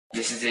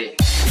This is it.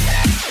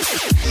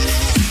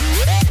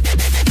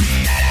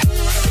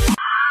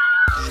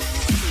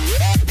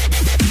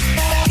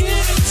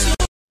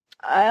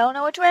 I don't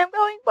know which way I'm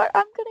going, but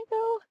I'm gonna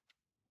go.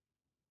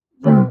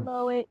 Don't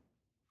know it.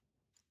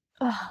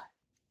 Ugh.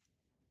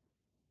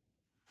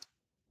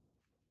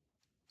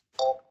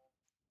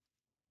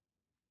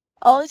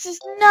 Oh, this is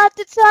not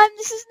the time.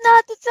 This is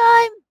not the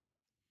time.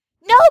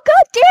 No,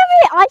 god damn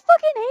it! I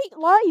fucking hate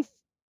life.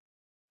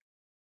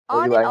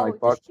 What, you acting like this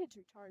fuck? kid's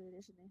retarded,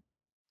 isn't he?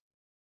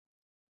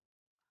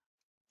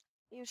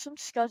 Dude, some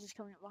scuzz is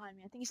coming up behind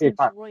me. I think his Hey, name's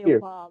fine, Royal here.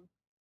 Bob.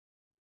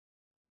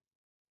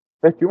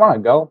 Bitch, you wanna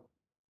go?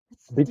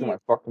 Beat you Dude. my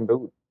fucking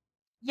boot.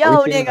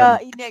 Yo, seeing nigga.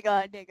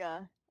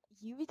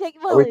 You be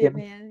taking my Are we lead, kidding?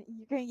 man.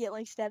 You're gonna get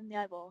like stabbed in the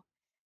eyeball.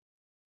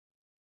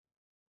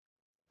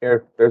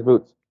 Here, there's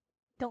boots.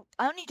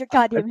 I don't need your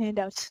goddamn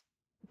handouts.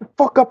 Get the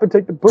fuck up and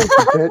take the boots,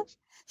 you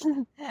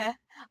bitch.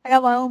 I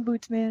got my own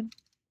boots, man.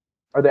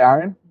 Are they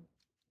iron?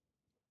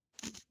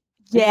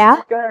 Yeah,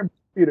 Fuck iron,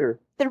 Peter.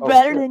 they're Oh,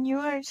 better shit. than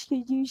yours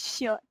because you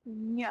shut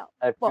no.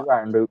 I have What? 2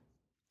 iron boots.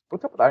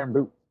 What's up with iron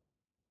boots?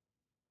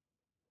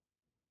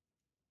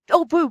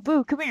 Oh, boo,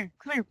 come here,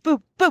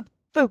 boo.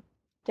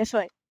 Guess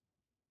what?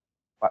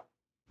 What?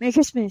 Merry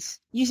Christmas.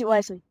 Use it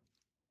wisely.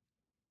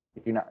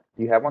 Do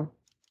you have one?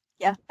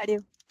 Yeah, I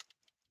do.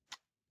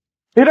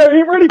 Peter, are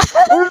you ready?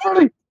 Are you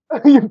ready?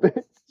 You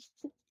bitch.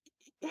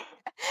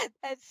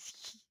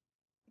 That's.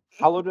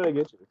 How low did I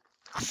get you?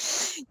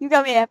 You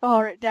got me half a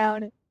heart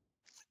down.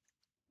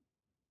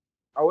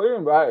 I wasn't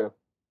even by you.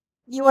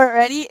 You weren't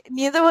ready.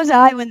 Neither was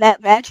I when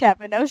that match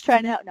happened. I was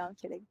trying to help. No, I'm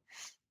kidding.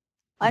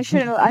 I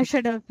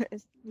should have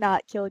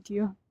not killed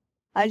you.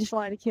 I just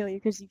wanted to kill you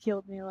because you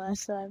killed me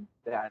last time.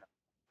 Yeah, I know.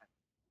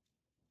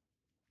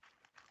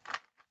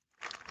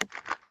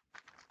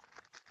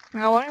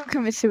 I want to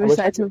commit I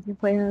suicide so we can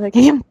play another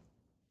game.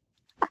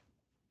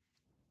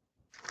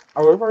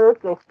 I wish I could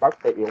still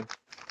spectate you.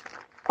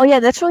 Oh yeah,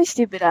 that's really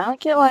stupid. I don't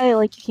get why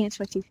you can't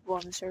spectate people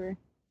on the server.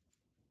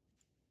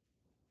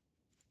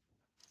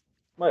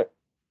 Wait.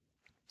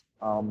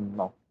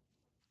 No.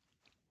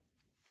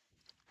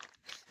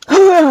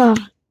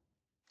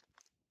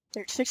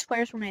 There's 6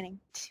 players remaining.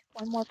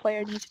 1 more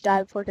player needs to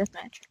die before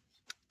deathmatch.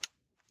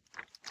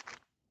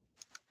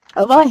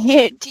 If I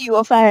hit you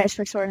a fire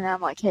aspect sword and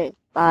I'm like, hey,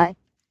 bye.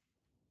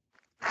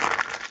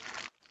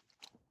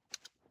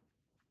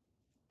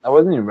 I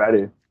wasn't even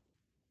ready.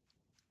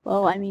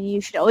 Well, I mean,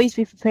 you should always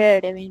be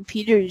prepared. I mean,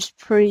 Peter's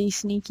pretty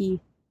sneaky.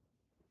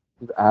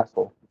 He's an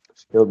asshole.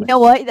 Just killed me. You know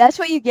what? That's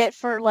what you get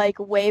for, like,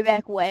 way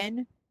back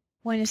when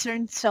a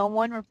certain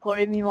someone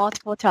reported me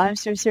multiple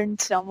times to a certain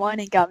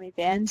someone and got me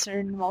banned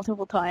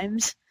multiple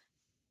times.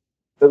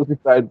 That was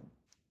beside.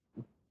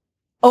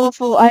 Oh,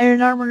 full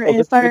iron armor and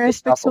a fire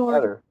aspect sword.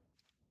 Better.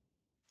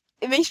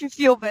 It makes me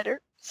feel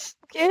better.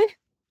 Okay?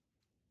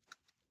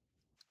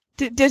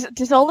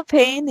 Does all the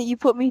pain that you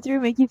put me through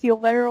make you feel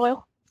better,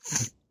 Royal?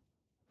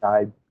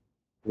 Died.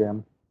 Yeah.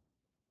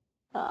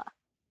 Ah.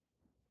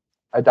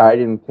 I died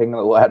in King of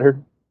the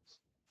Ladder.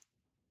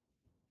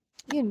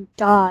 You didn't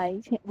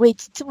die. Wait,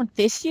 did someone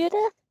fist you to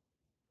death?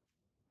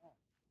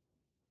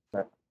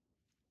 Right.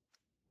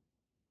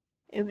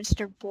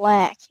 Mr.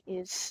 Black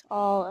is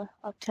all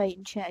uptight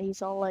in chat.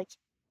 He's all like,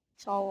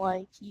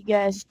 you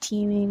guys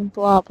teaming,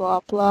 blah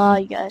blah blah.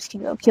 You guys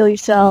can go kill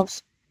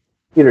yourselves.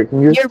 Peter,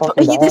 can you just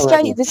fucking die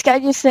already? This guy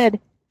just said,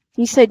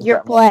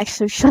 you're black,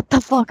 so shut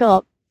the fuck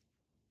up.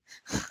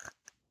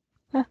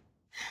 I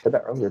said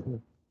that earlier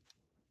too.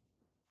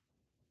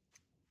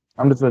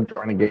 I'm just gonna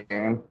join a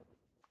game.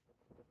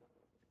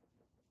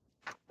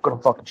 I'm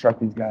gonna fucking check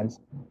these guys.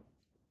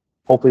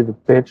 Hopefully the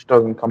bitch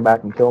doesn't come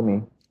back and kill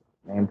me.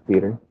 Named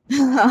Peter.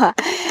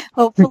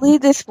 Hopefully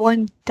this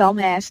one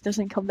dumbass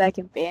doesn't come back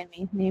and ban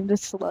me. Named a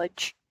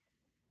sludge.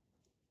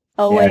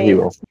 Oh yeah, wait. he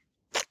will.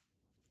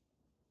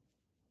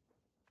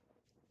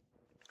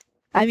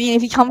 I mean,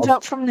 if he comes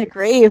up from the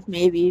grave,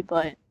 maybe,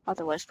 but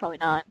otherwise, probably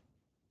not.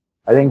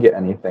 I didn't get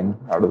anything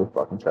out of the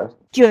fucking chest.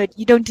 Good,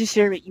 you don't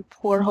deserve it, you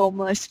poor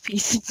homeless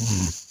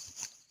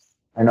piece.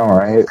 I know,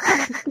 right?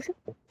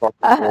 Fucking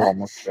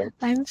almost dead.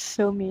 I'm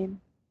so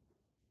mean.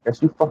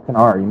 Yes, you fucking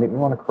are. You make me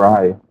want to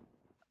cry.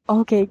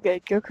 Okay,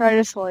 good. Go cry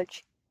to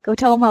Sludge. Go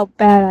tell him how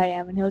bad I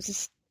am, and he'll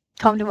just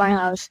come to my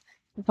house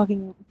and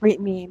fucking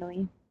rape me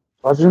anally.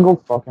 Let's just go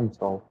fuck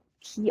himself.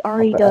 He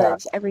already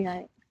does every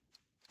night.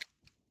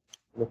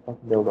 The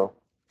fucking dildo.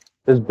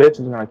 This bitch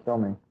is gonna kill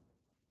me.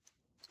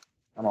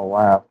 I'm gonna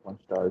laugh when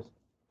she does.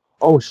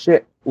 Oh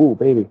shit. Ooh,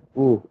 baby.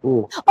 Ooh.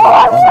 Oh,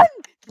 I won!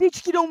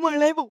 Bitch, get on my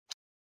level.